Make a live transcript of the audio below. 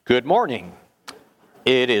Good morning.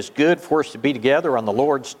 It is good for us to be together on the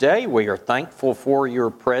Lord's Day. We are thankful for your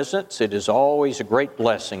presence. It is always a great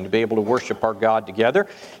blessing to be able to worship our God together.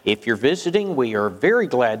 If you're visiting, we are very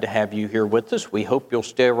glad to have you here with us. We hope you'll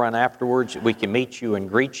stay around afterwards, that we can meet you and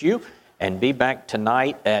greet you, and be back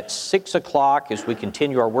tonight at 6 o'clock as we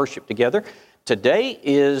continue our worship together. Today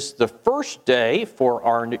is the first day for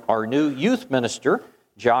our new youth minister,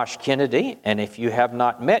 Josh Kennedy, and if you have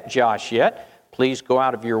not met Josh yet, please go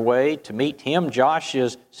out of your way to meet him.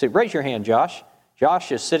 Raise your hand, Josh.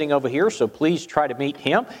 Josh is sitting over here, so please try to meet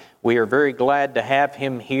him. We are very glad to have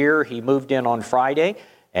him here. He moved in on Friday,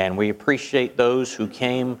 and we appreciate those who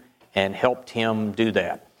came and helped him do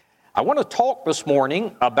that. I want to talk this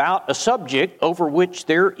morning about a subject over which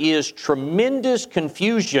there is tremendous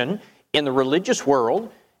confusion in the religious world,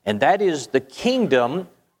 and that is the kingdom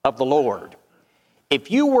of the Lord. If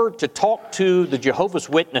you were to talk to the Jehovah's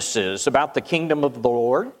Witnesses about the kingdom of the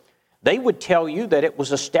Lord, they would tell you that it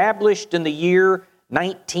was established in the year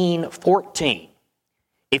 1914.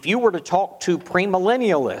 If you were to talk to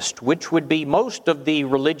premillennialists, which would be most of the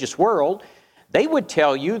religious world, they would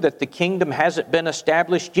tell you that the kingdom hasn't been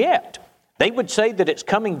established yet. They would say that it's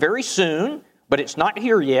coming very soon, but it's not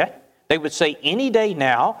here yet. They would say any day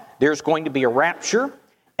now there's going to be a rapture,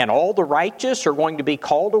 and all the righteous are going to be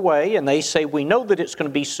called away, and they say, we know that it's going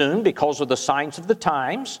to be soon because of the signs of the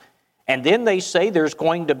times. And then they say there's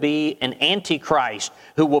going to be an antichrist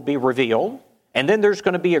who will be revealed. And then there's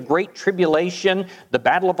going to be a great tribulation, the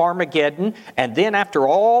battle of Armageddon. And then after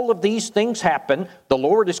all of these things happen, the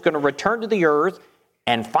Lord is going to return to the earth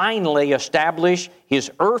and finally establish His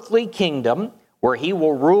earthly kingdom, where He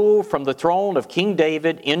will rule from the throne of King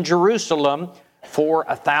David in Jerusalem for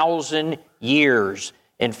 1,000 years.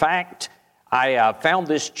 In fact, I found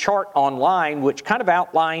this chart online which kind of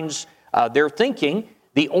outlines their thinking.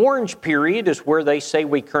 The orange period is where they say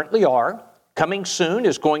we currently are. Coming soon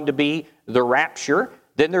is going to be the rapture.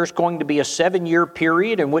 Then there's going to be a 7-year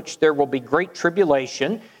period in which there will be great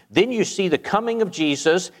tribulation. Then you see the coming of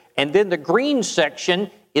Jesus. And then the green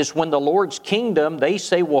section is when the Lord's kingdom, they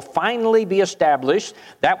say, will finally be established.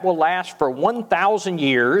 That will last for 1,000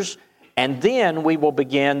 years. And then we will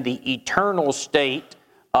begin the eternal state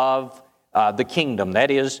of the kingdom, that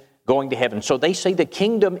is, going to heaven. So they say the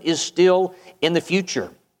kingdom is still in the future.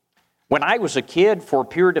 When I was a kid, for a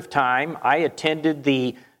period of time, I attended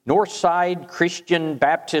the Northside Christian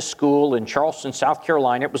Baptist School in Charleston, South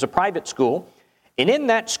Carolina. It was a private school. And in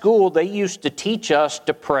that school, they used to teach us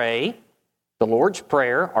to pray the Lord's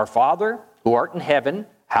Prayer, Our Father, who art in heaven,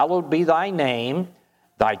 hallowed be thy name,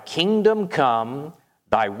 thy kingdom come,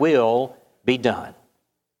 thy will be done.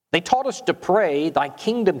 They taught us to pray, thy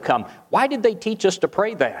kingdom come. Why did they teach us to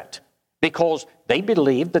pray that? Because they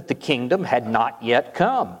believed that the kingdom had not yet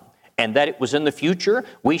come and that it was in the future.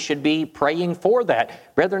 We should be praying for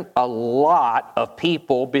that. Brethren, a lot of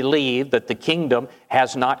people believe that the kingdom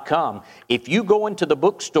has not come. If you go into the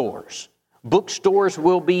bookstores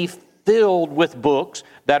will be filled with books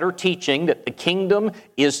that are teaching that the kingdom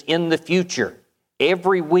is in the future.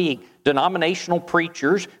 Every week, denominational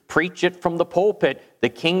preachers preach it from the pulpit. The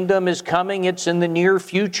kingdom is coming. It's in the near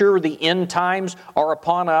future. The end times are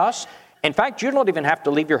upon us. In fact, you don't even have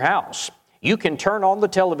to leave your house. You can turn on the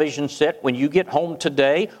television set when you get home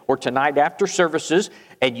today or tonight after services,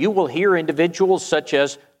 and you will hear individuals such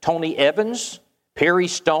as Tony Evans, Perry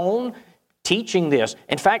Stone, teaching this.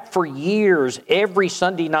 In fact, for years, every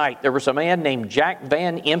Sunday night, there was a man named Jack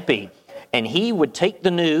Van Impe, and he would take the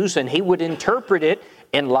news and he would interpret it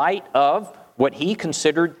in light of what he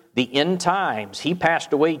considered the end times. He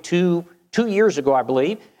passed away two years ago, I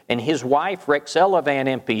believe, and his wife, Rexella Van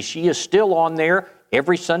Impe, she is still on there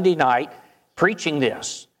every Sunday night preaching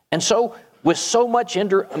this. And so, with so much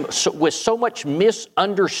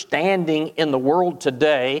misunderstanding in the world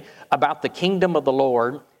today about the kingdom of the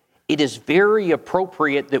Lord, it is very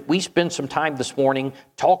appropriate that we spend some time this morning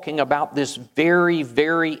talking about this very,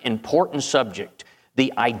 very important subject,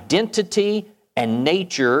 the identity and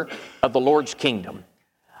nature of the Lord's kingdom.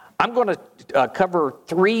 I'm going to cover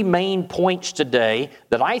 3 main points today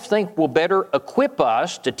that I think will better equip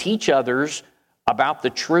us to teach others about the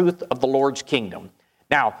truth of the Lord's kingdom.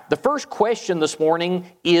 Now, the first question this morning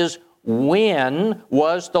is, when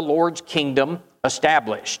was the Lord's kingdom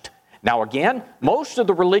established? Now again, most of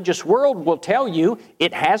the religious world will tell you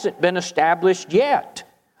it hasn't been established yet.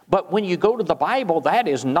 But when you go to the Bible, that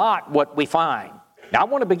is not what we find. Now I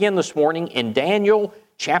want to begin this morning in Daniel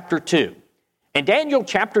chapter 2. In Daniel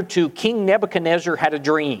chapter 2, King Nebuchadnezzar had a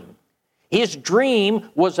dream. His dream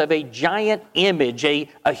was of a giant image, a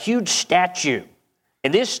huge statue.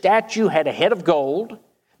 And this statue had a head of gold.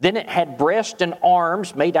 Then it had breast and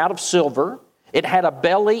arms made out of silver. It had a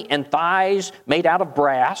belly and thighs made out of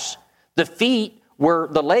brass.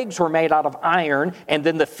 The legs were made out of iron, and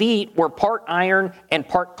then the feet were part iron and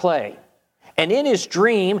part clay. And in his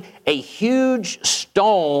dream, a huge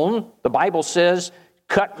stone, the Bible says,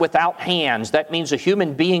 cut without hands. That means a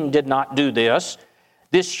human being did not do this.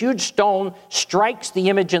 This huge stone strikes the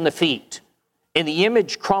image in the feet, and the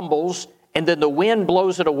image crumbles, and then the wind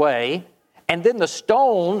blows it away, and then the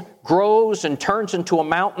stone grows and turns into a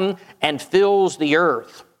mountain and fills the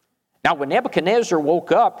earth. Now, when Nebuchadnezzar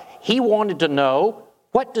woke up, he wanted to know,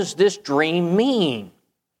 what does this dream mean?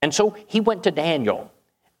 And so he went to Daniel.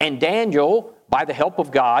 And Daniel, by the help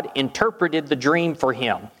of God, interpreted the dream for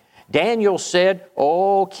him. Daniel said,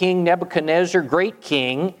 "Oh, King Nebuchadnezzar, great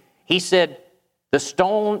king," he said, the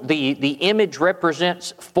stone, the image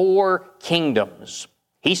represents 4 kingdoms.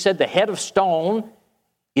 He said the head of stone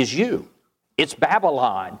is you. It's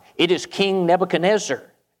Babylon. It is King Nebuchadnezzar.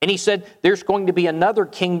 And he said, there's going to be another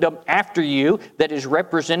kingdom after you that is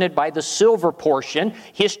represented by the silver portion.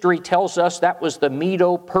 History tells us that was the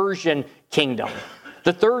Medo-Persian kingdom.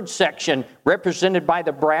 The third section, represented by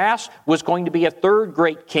the brass, was going to be a third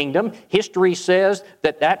great kingdom. History says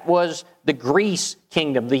that was the Greece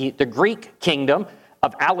kingdom, the Greek kingdom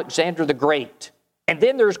of Alexander the Great. And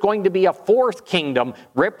then there's going to be a fourth kingdom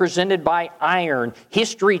represented by iron.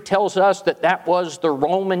 History tells us that was the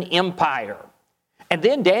Roman Empire. And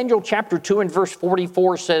then Daniel chapter 2 and verse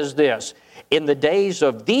 44 says this, in the days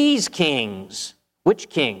of these kings, which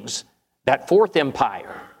kings? That fourth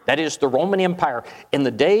empire, that is the Roman Empire. In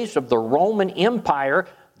the days of the Roman Empire,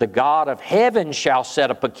 the God of heaven shall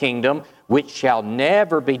set up a kingdom which shall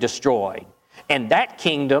never be destroyed. And that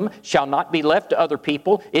kingdom shall not be left to other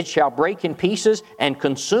people. It shall break in pieces and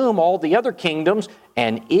consume all the other kingdoms,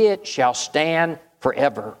 and it shall stand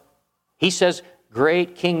forever. He says,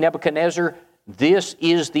 great King Nebuchadnezzar, this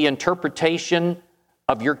is the interpretation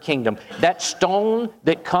of your kingdom. That stone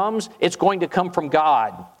that comes, it's going to come from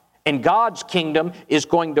God. And God's kingdom is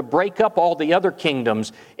going to break up all the other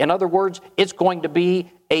kingdoms. In other words, it's going to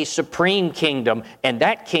be a supreme kingdom, and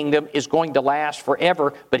that kingdom is going to last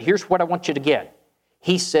forever. But here's what I want you to get.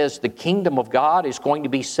 He says the kingdom of God is going to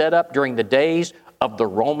be set up during the days of the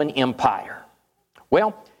Roman Empire.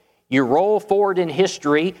 Well, you roll forward in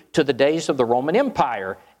history to the days of the Roman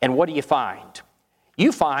Empire, and what do you find?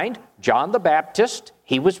 You find John the Baptist,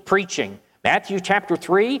 he was preaching. Matthew chapter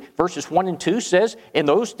 3, verses 1 and 2 says, in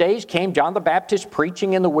those days came John the Baptist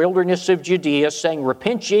preaching in the wilderness of Judea, saying,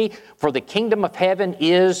 repent ye, for the kingdom of heaven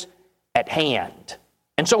is at hand.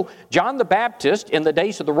 And so John the Baptist, in the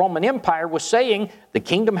days of the Roman Empire, was saying, the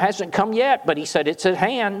kingdom hasn't come yet, but he said it's at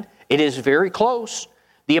hand. It is very close.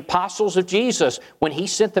 The apostles of Jesus, when he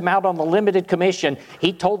sent them out on the limited commission,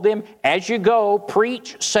 he told them, as you go,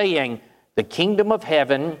 preach, saying, the kingdom of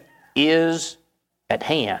heaven is at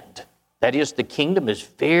hand. That is, the kingdom is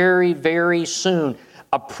very, very soon.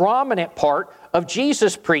 A prominent part of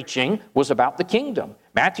Jesus' preaching was about the kingdom.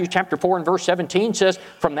 Matthew chapter 4 and verse 17 says,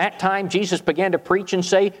 from that time Jesus began to preach and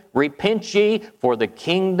say, repent ye, for the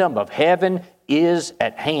kingdom of heaven is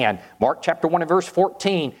at hand. Mark chapter 1 and verse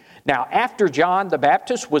 14. Now, after John the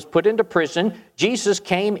Baptist was put into prison, Jesus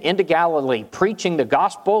came into Galilee, preaching the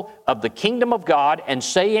gospel of the kingdom of God and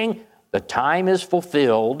saying, the time is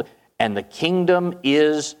fulfilled and the kingdom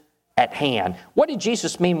is at hand. What did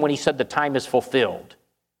Jesus mean when he said the time is fulfilled?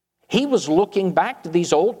 He was looking back to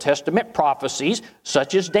these Old Testament prophecies,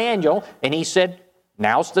 such as Daniel, and he said,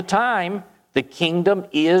 now's the time. The kingdom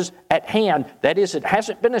is at hand. That is, it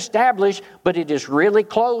hasn't been established, but it is really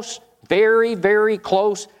close, very, very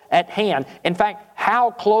close at hand. In fact,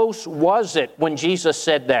 how close was it when Jesus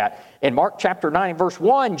said that? In Mark chapter 9, verse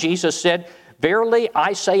 1, Jesus said, verily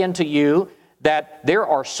I say unto you that there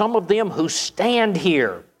are some of them who stand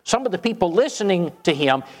here. Some of the people listening to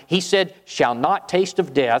him, he said, shall not taste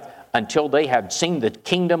of death until they have seen the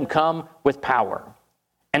kingdom come with power.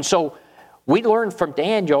 And so we learned from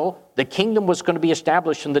Daniel the kingdom was going to be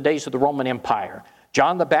established in the days of the Roman Empire.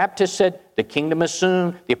 John the Baptist said, the kingdom is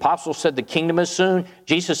soon. The apostles said, the kingdom is soon.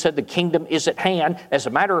 Jesus said, the kingdom is at hand. As a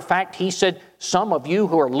matter of fact, he said, some of you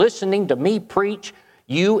who are listening to me preach,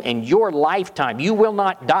 you in your lifetime, you will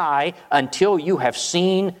not die until you have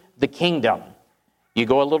seen the kingdom. You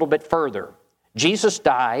go a little bit further. Jesus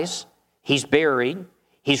dies, he's buried,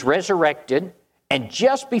 he's resurrected, and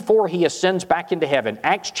just before he ascends back into heaven,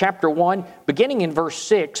 Acts chapter 1, beginning in verse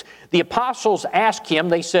 6, the apostles asked him,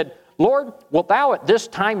 they said, Lord, wilt thou at this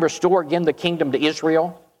time restore again the kingdom to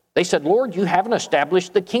Israel? They said, Lord, you haven't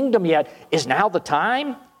established the kingdom yet. Is now the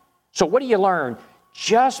time? So what do you learn?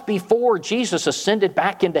 just before Jesus ascended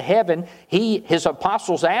back into heaven, his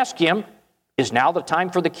apostles asked him, is now the time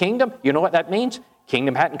for the kingdom? You know what that means?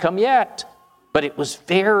 Kingdom hadn't come yet. But it was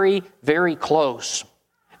very, very close.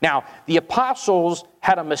 Now, the apostles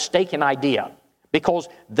had a mistaken idea because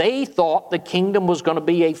they thought the kingdom was going to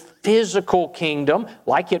be a physical kingdom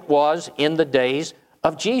like it was in the days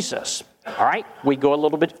of Jesus. All right, we go a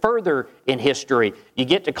little bit further in history. You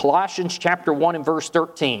get to Colossians chapter 1 and verse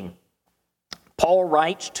 13. Paul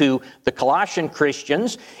writes to the Colossian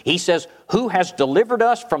Christians, he says, who has delivered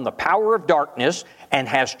us from the power of darkness and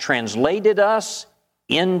has translated us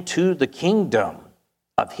into the kingdom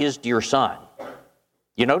of his dear Son.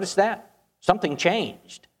 You notice that? Something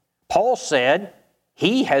changed. Paul said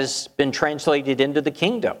he has been translated into the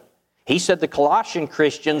kingdom. He said the Colossian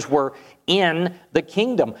Christians were in the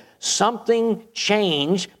kingdom. Something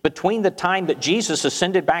changed between the time that Jesus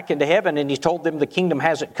ascended back into heaven and he told them the kingdom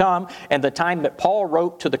hasn't come and the time that Paul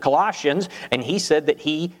wrote to the Colossians and he said that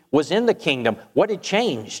he was in the kingdom. What had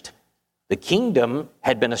changed? The kingdom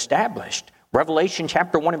had been established. Revelation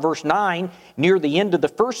chapter 1 and verse 9, near the end of the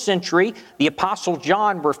first century, the Apostle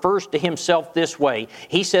John refers to himself this way.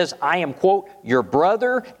 He says, I am, quote, your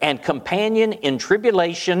brother and companion in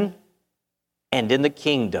tribulation and in the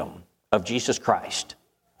kingdom of Jesus Christ.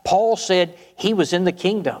 Paul said he was in the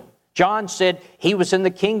kingdom. John said he was in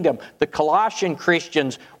the kingdom. The Colossian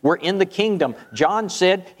Christians were in the kingdom. John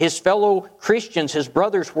said his fellow Christians, his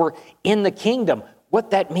brothers, were in the kingdom.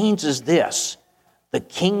 What that means is this. The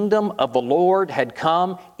kingdom of the Lord had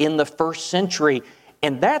come in the first century.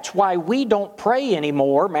 And that's why we don't pray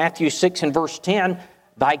anymore, Matthew 6 and verse 10,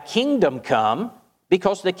 thy kingdom come,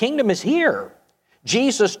 because the kingdom is here.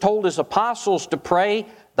 Jesus told his apostles to pray,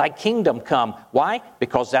 thy kingdom come. Why?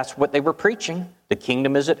 Because that's what they were preaching. The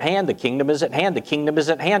kingdom is at hand, the kingdom is at hand, the kingdom is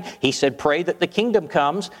at hand. He said, pray that the kingdom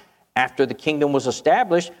comes. After the kingdom was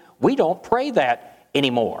established, we don't pray that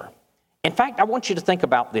anymore. In fact, I want you to think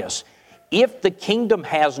about this. If the kingdom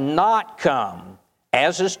has not come,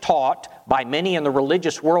 as is taught by many in the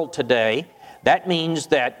religious world today, that means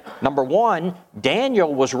that, number one,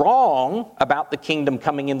 Daniel was wrong about the kingdom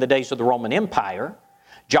coming in the days of the Roman Empire.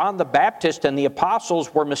 John the Baptist and the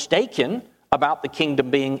apostles were mistaken about the kingdom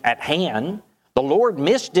being at hand. The Lord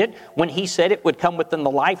missed it when he said it would come within the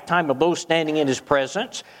lifetime of those standing in his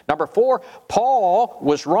presence. Number four, Paul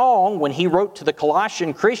was wrong when he wrote to the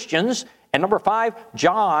Colossian Christians. And number five,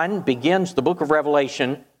 John begins the book of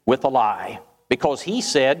Revelation with a lie because he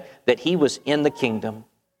said that he was in the kingdom.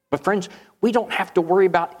 But friends, we don't have to worry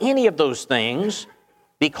about any of those things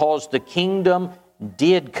because the kingdom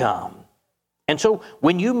did come. And so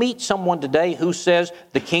when you meet someone today who says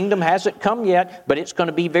the kingdom hasn't come yet, but it's going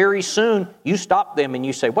to be very soon, you stop them and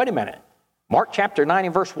you say, wait a minute. Mark chapter 9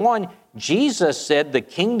 and verse 1, Jesus said the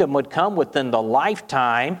kingdom would come within the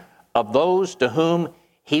lifetime of those to whom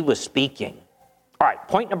he was speaking. All right,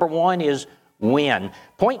 point number one is when.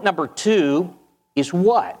 Point number two is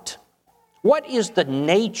what? What is the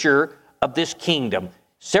nature of this kingdom?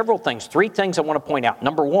 Several things, three things I want to point out.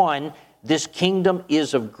 Number one, this kingdom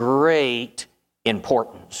is of great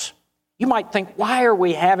importance. You might think, why are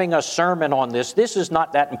we having a sermon on this? This is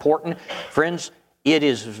not that important. Friends, it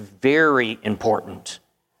is very important.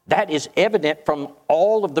 That is evident from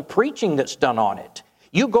all of the preaching that's done on it.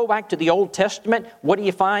 You go back to the Old Testament, what do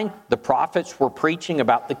you find? The prophets were preaching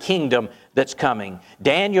about the kingdom that's coming.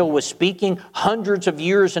 Daniel was speaking hundreds of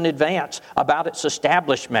years in advance about its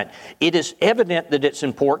establishment. It is evident that it's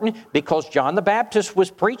important because John the Baptist was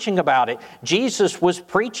preaching about it. Jesus was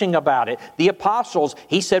preaching about it. The apostles,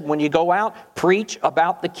 he said, when you go out, preach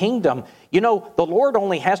about the kingdom. You know, the Lord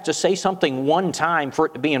only has to say something one time for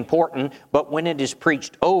it to be important, but when it is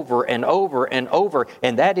preached over and over and over,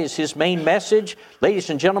 and that is his main message, ladies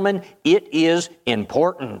and gentlemen, it is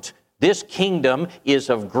important. This kingdom is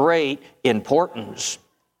of great importance.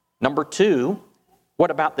 Number two, what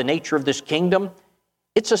about the nature of this kingdom?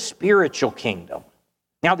 It's a spiritual kingdom.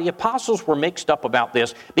 Now, the apostles were mixed up about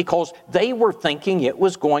this because they were thinking it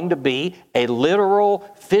was going to be a literal,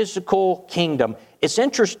 physical kingdom. It's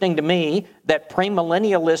interesting to me that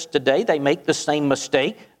premillennialists today, they make the same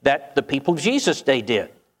mistake that the people of Jesus' day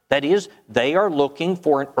did. That is, they are looking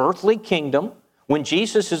for an earthly kingdom. When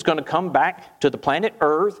Jesus is going to come back to the planet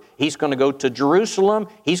Earth, he's going to go to Jerusalem.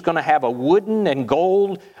 He's going to have a wooden and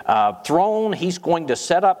gold throne. He's going to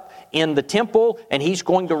set up in the temple, and he's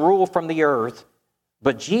going to rule from the earth.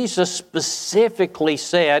 But Jesus specifically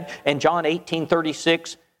said in John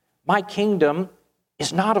 18:36, my kingdom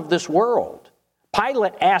is not of this world.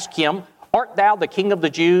 Pilate asked him, art thou the king of the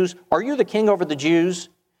Jews? Are you the king over the Jews?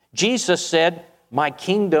 Jesus said, my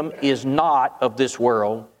kingdom is not of this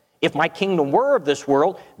world. If my kingdom were of this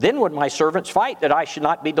world, then would my servants fight that I should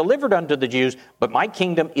not be delivered unto the Jews. But my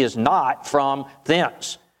kingdom is not from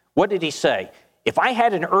thence. What did he say? If I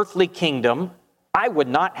had an earthly kingdom, I would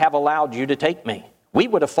not have allowed you to take me. We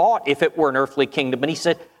would have fought if it were an earthly kingdom. And he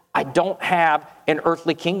said, I don't have an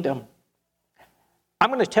earthly kingdom. I'm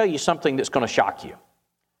going to tell you something that's going to shock you.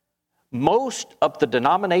 Most of the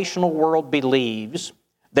denominational world believes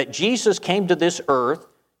that Jesus came to this earth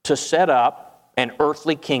to set up an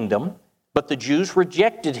earthly kingdom, but the Jews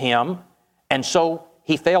rejected him, and so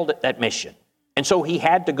he failed at that mission. And so he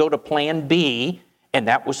had to go to plan B, and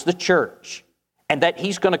that was the church. And that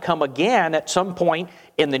he's going to come again at some point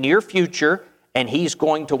in the near future, and he's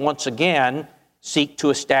going to once again seek to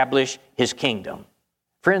establish his kingdom.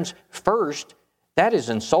 Friends, first, that is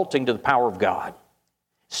insulting to the power of God.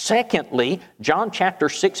 Secondly, John chapter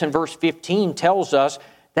 6 and verse 15 tells us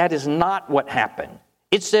that is not what happened.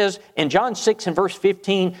 It says in John 6 and verse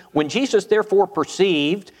 15, when Jesus therefore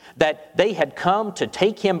perceived that they had come to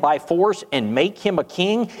take him by force and make him a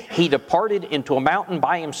king, he departed into a mountain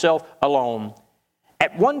by himself alone.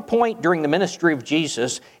 At one point during the ministry of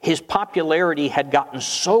Jesus, his popularity had gotten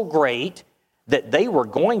so great that they were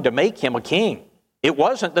going to make him a king. It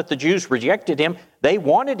wasn't that the Jews rejected him. They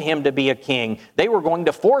wanted him to be a king. They were going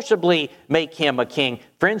to forcibly make him a king.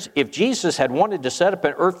 Friends, if Jesus had wanted to set up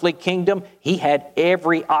an earthly kingdom, he had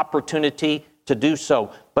every opportunity to do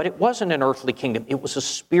so. But it wasn't an earthly kingdom. It was a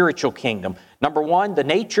spiritual kingdom. Number one, the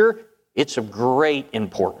nature, it's of great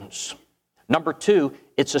importance. Number two,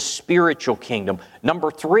 it's a spiritual kingdom.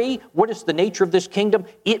 Number three, what is the nature of this kingdom?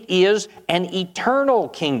 It is an eternal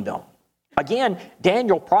kingdom. Again,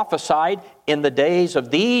 Daniel prophesied in the days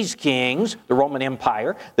of these kings, the Roman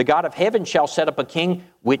Empire, the God of heaven shall set up a king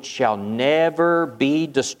which shall never be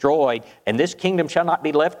destroyed. And this kingdom shall not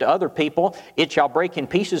be left to other people. It shall break in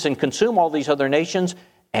pieces and consume all these other nations,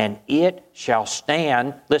 and it shall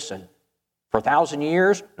stand, listen, for 1,000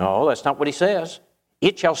 years? No, that's not what he says.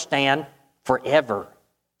 It shall stand forever.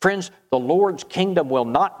 Friends, the Lord's kingdom will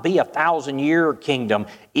not be a 1,000-year kingdom.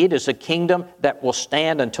 It is a kingdom that will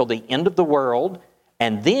stand until the end of the world.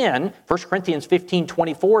 And then, 1 Corinthians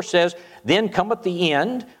 15:24 says, then cometh the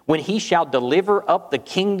end, when he shall deliver up the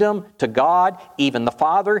kingdom to God, even the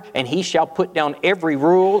Father, and he shall put down every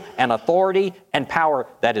rule and authority and power.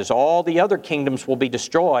 That is, all the other kingdoms will be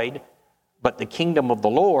destroyed, but the kingdom of the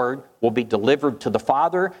Lord will be delivered to the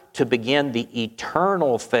Father to begin the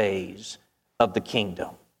eternal phase of the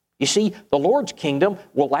kingdom. You see, the Lord's kingdom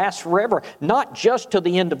will last forever, not just to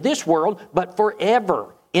the end of this world, but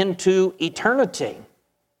forever into eternity.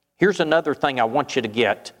 Here's another thing I want you to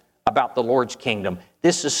get about the Lord's kingdom.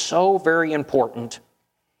 This is so very important.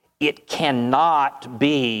 It cannot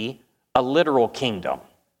be a literal kingdom.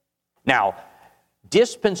 Now,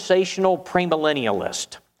 dispensational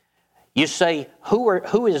premillennialist. You say,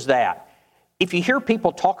 who is that? If you hear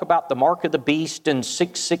people talk about the mark of the beast and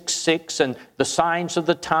 666 and the signs of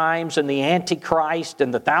the times and the Antichrist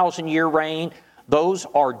and the 1,000-year reign, those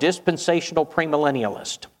are dispensational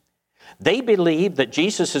premillennialists. They believe that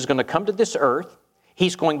Jesus is going to come to this earth.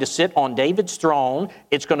 He's going to sit on David's throne.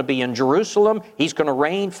 It's going to be in Jerusalem. He's going to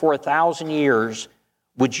reign for 1,000 years.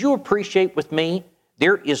 Would you appreciate with me,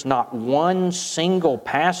 there is not one single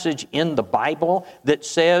passage in the Bible that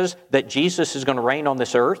says that Jesus is going to reign on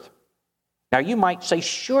this earth? Now, you might say,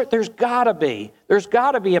 sure, there's got to be. There's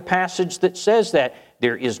got to be a passage that says that.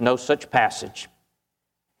 There is no such passage.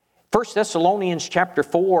 1 Thessalonians chapter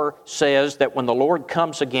 4 says that when the Lord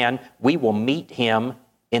comes again, we will meet him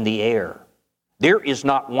in the air. There is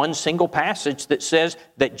not one single passage that says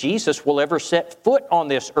that Jesus will ever set foot on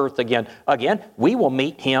this earth again. Again, we will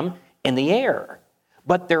meet him in the air.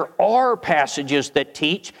 But there are passages that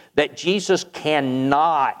teach that Jesus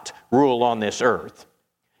cannot rule on this earth.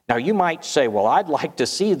 Now, you might say, well, I'd like to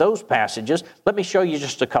see those passages. Let me show you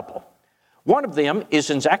just a couple. One of them is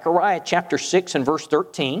in Zechariah chapter 6 and verse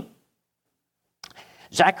 13.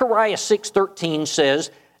 Zechariah 6:13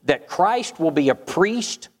 says that Christ will be a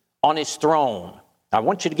priest on his throne. I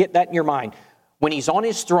want you to get that in your mind. When he's on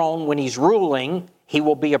his throne, when he's ruling, he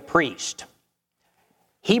will be a priest.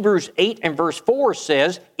 Hebrews 8 and verse 4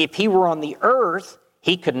 says, if he were on the earth,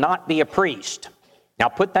 he could not be a priest. Now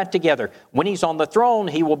put that together. When he's on the throne,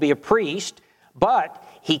 he will be a priest, but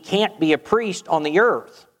he can't be a priest on the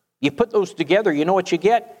earth. You put those together, you know what you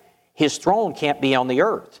get? His throne can't be on the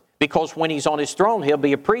earth. Because when he's on his throne, he'll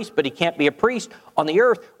be a priest, but he can't be a priest on the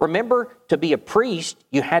earth. Remember, to be a priest,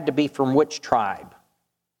 you had to be from which tribe?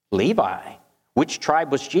 Levi. Which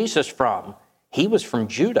tribe was Jesus from? He was from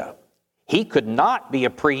Judah. He could not be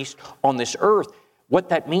a priest on this earth. What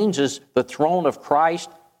that means is the throne of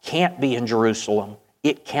Christ can't be in Jerusalem.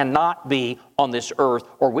 It cannot be on this earth,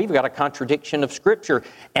 or we've got a contradiction of Scripture.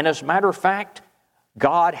 And as a matter of fact,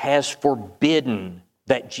 God has forbidden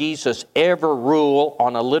that Jesus ever rule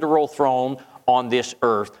on a literal throne on this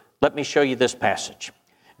earth. Let me show you this passage.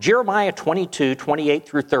 Jeremiah 22, 28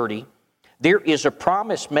 through 30. There is a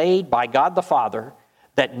promise made by God the Father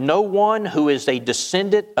that no one who is a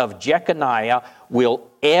descendant of Jeconiah will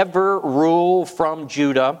ever rule from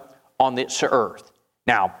Judah on this earth.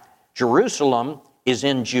 Now, Jerusalem is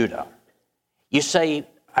in Judah. You say,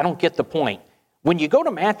 I don't get the point. When you go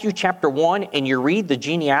to Matthew chapter 1 and you read the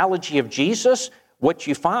genealogy of Jesus, what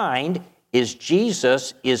you find is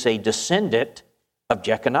Jesus is a descendant of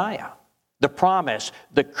Jeconiah. The promise,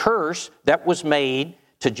 the curse that was made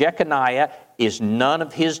to Jeconiah is none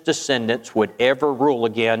of his descendants would ever rule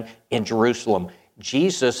again in Jerusalem.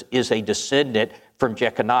 Jesus is a descendant from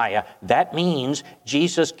Jeconiah. That means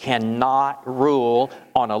Jesus cannot rule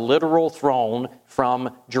on a literal throne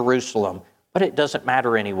from Jerusalem. But it doesn't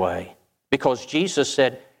matter anyway, because Jesus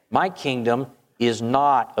said, my kingdom is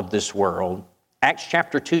not of this world. Acts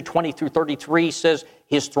chapter 2, 20 through 33 says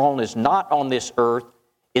his throne is not on this earth,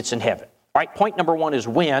 it's in heaven. All right, point number 1 is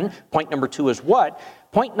when. Point number 2 is what.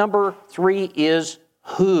 Point number 3 is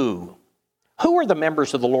who. Who are the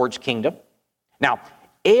members of the Lord's kingdom? Now,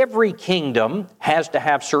 every kingdom has to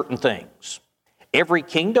have certain things. Every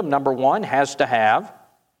kingdom, number 1, has to have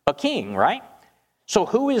a king, right? So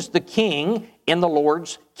who is the king in the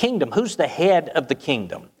Lord's kingdom? Who's the head of the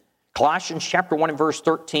kingdom? Colossians chapter 1 and verse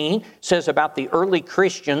 13 says about the early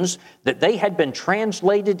Christians that they had been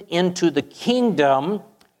translated into the kingdom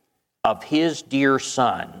of his dear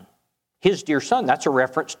Son. His dear Son, that's a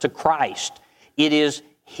reference to Christ. It is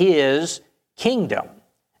his kingdom.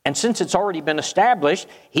 And since it's already been established,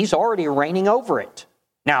 he's already reigning over it.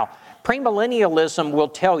 Now, premillennialism will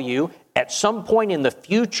tell you at some point in the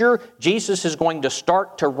future, Jesus is going to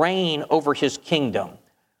start to reign over his kingdom.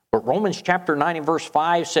 But Romans chapter 9 and verse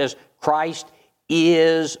 5 says Christ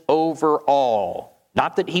is over all.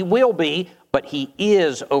 Not that he will be, but he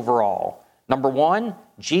is over all. Number 1,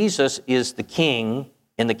 Jesus is the king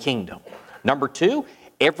in the kingdom. Number 2,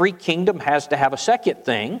 every kingdom has to have a second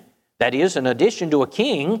thing. That is, in addition to a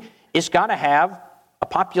king, it's got to have a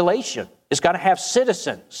population. It's got to have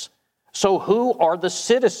citizens. So who are the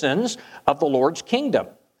citizens of the Lord's kingdom?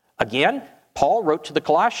 Again, Paul wrote to the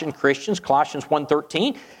Colossian Christians, Colossians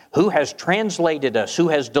 1:13, who has translated us, who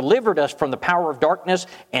has delivered us from the power of darkness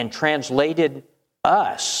and translated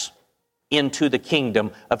us into the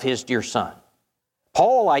kingdom of his dear Son.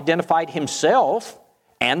 Paul identified himself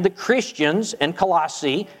and the Christians in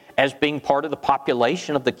Colossae as being part of the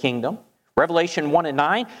population of the kingdom. Revelation 1 and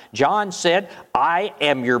 9, John said, I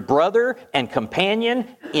am your brother and companion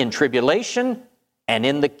in tribulation and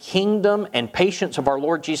in the kingdom and patience of our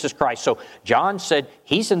Lord Jesus Christ. So John said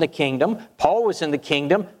he's in the kingdom. Paul was in the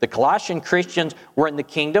kingdom. The Colossian Christians were in the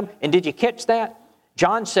kingdom. And did you catch that?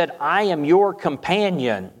 John said, I am your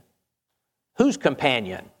companion. Whose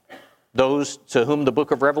companion? Those to whom the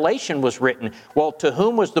book of Revelation was written. Well, to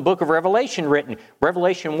whom was the book of Revelation written?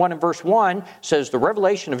 Revelation 1 and verse 1 says, the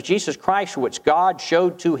revelation of Jesus Christ, which God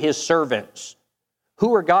showed to his servants.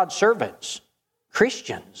 Who are God's servants?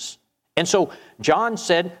 Christians. And so John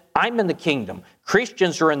said, I'm in the kingdom.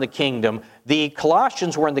 Christians are in the kingdom. The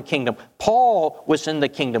Colossians were in the kingdom. Paul was in the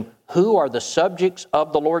kingdom. Who are the subjects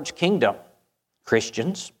of the Lord's kingdom?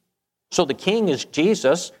 Christians. So the king is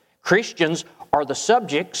Jesus. Christians are the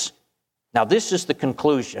subjects. Now, this is the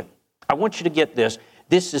conclusion. I want you to get this.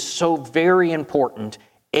 This is so very important.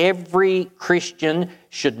 Every Christian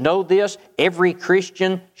should know this. Every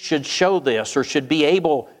Christian should show this or should be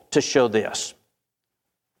able to show this.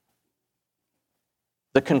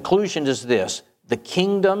 The conclusion is this. The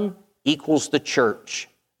kingdom equals the church.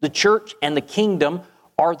 The church and the kingdom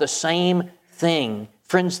are the same thing.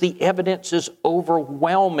 Friends, the evidence is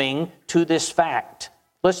overwhelming to this fact.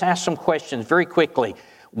 Let's ask some questions very quickly.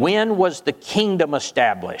 When was the kingdom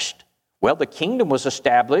established? Well, the kingdom was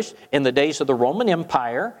established in the days of the Roman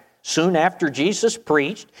Empire, soon after Jesus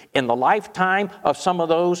preached, in the lifetime of some of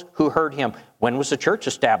those who heard him. When was the church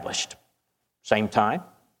established? Same time.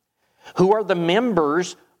 Who are the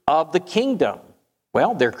members of the kingdom?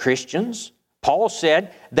 Well, they're Christians. Paul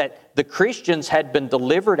said that the Christians had been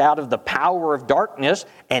delivered out of the power of darkness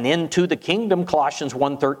and into the kingdom, Colossians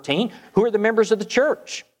 1:13. Who are the members of the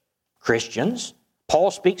church? Christians. Paul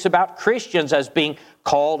speaks about Christians as being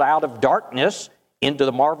called out of darkness into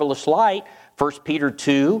the marvelous light, 1 Peter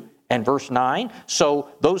 2 and verse 9. So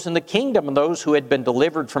those in the kingdom and those who had been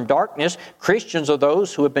delivered from darkness, Christians are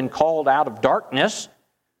those who have been called out of darkness.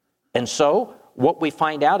 And so what we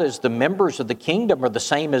find out is the members of the kingdom are the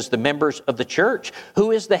same as the members of the church.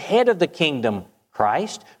 Who is the head of the kingdom?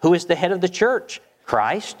 Christ. Who is the head of the church?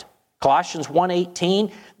 Christ. Colossians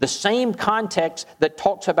 1:18, the same context that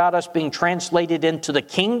talks about us being translated into the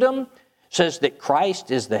kingdom, says that Christ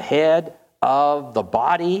is the head of the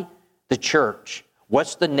body, the church.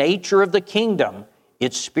 What's the nature of the kingdom?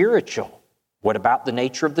 It's spiritual. What about the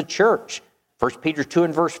nature of the church? 1 Peter 2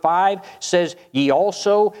 and verse 5 says, ye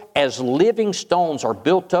also as living stones are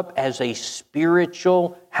built up as a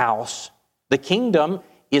spiritual house. The kingdom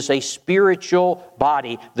is a spiritual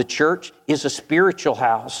body. The church is a spiritual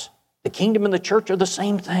house. The kingdom and the church are the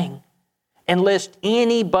same thing. And lest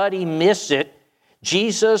anybody miss it,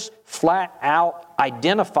 Jesus flat out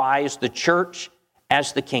identifies the church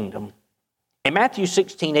as the kingdom. In Matthew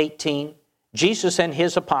 16:18, Jesus and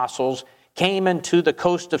his apostles came into the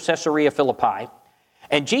coast of Caesarea Philippi,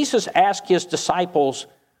 and Jesus asked his disciples,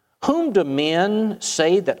 whom do men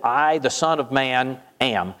say that I, the Son of Man,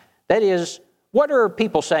 am? That is, what are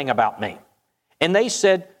people saying about me? And they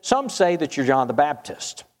said, some say that you're John the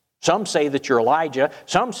Baptist. Some say that you're Elijah.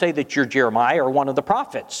 Some say that you're Jeremiah or one of the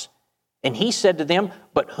prophets. And he said to them,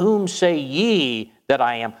 but whom say ye that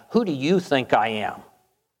I am? Who do you think I am?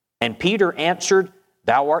 And Peter answered,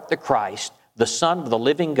 thou art the Christ, the Son of the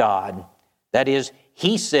living God. That is,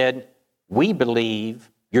 he said, we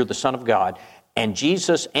believe you're the Son of God. And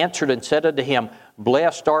Jesus answered and said unto him,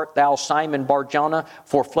 blessed art thou, Simon Bar-Jonah,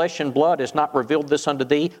 for flesh and blood has not revealed this unto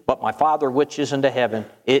thee, but my Father which is in heaven.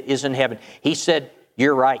 He said,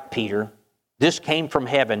 you're right, Peter. This came from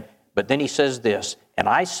heaven. But then he says this, and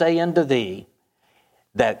I say unto thee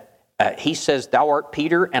that, he says, thou art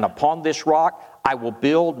Peter, and upon this rock I will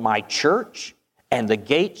build my church, and the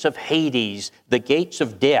gates of Hades, the gates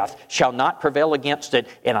of death, shall not prevail against it,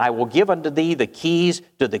 and I will give unto thee the keys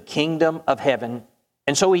to the kingdom of heaven.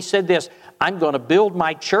 And so he said this, I'm going to build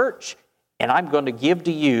my church, and I'm going to give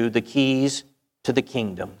to you the keys to the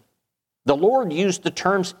kingdom. The Lord used the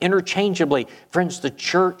terms interchangeably. Friends, the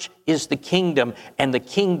church is the kingdom, and the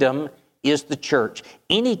kingdom is the church.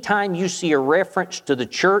 Anytime you see a reference to the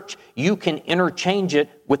church, you can interchange it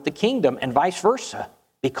with the kingdom and vice versa,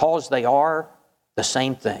 because they are the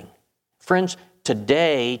same thing. Friends,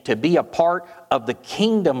 today, to be a part of the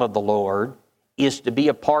kingdom of the Lord is to be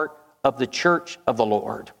a part of the church of the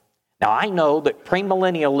Lord. Now, I know that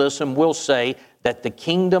premillennialism will say that the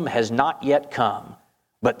kingdom has not yet come,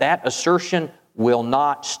 but that assertion will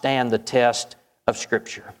not stand the test of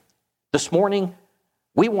Scripture. This morning,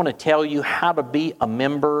 we want to tell you how to be a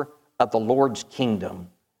member of the Lord's kingdom.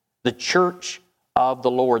 The church of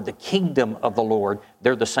the Lord, the kingdom of the Lord,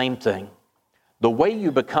 they're the same thing. The way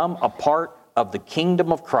you become a part of the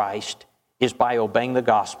kingdom of Christ is by obeying the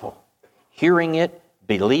gospel, hearing it,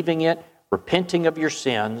 believing it, repenting of your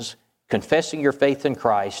sins, confessing your faith in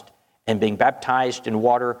Christ, and being baptized in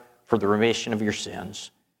water for the remission of your sins.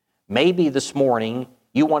 Maybe this morning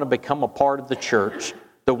you want to become a part of the church,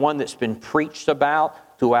 the one that's been preached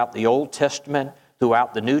about throughout the Old Testament,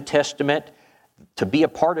 throughout the New Testament, to be a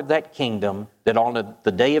part of that kingdom that on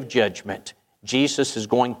the day of judgment, Jesus is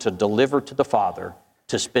going to deliver to the Father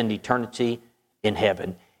to spend eternity in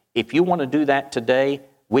heaven. If you want to do that today,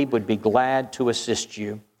 we would be glad to assist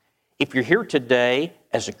you. If you're here today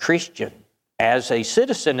as a Christian, as a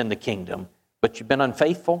citizen in the kingdom, but you've been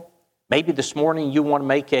unfaithful, maybe this morning you want to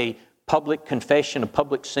make a public confession of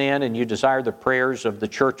public sin and you desire the prayers of the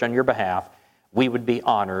church on your behalf, we would be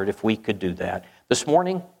honored if we could do that. This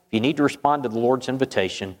morning, if you need to respond to the Lord's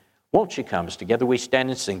invitation, won't you come as together we stand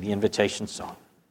and sing the invitation song?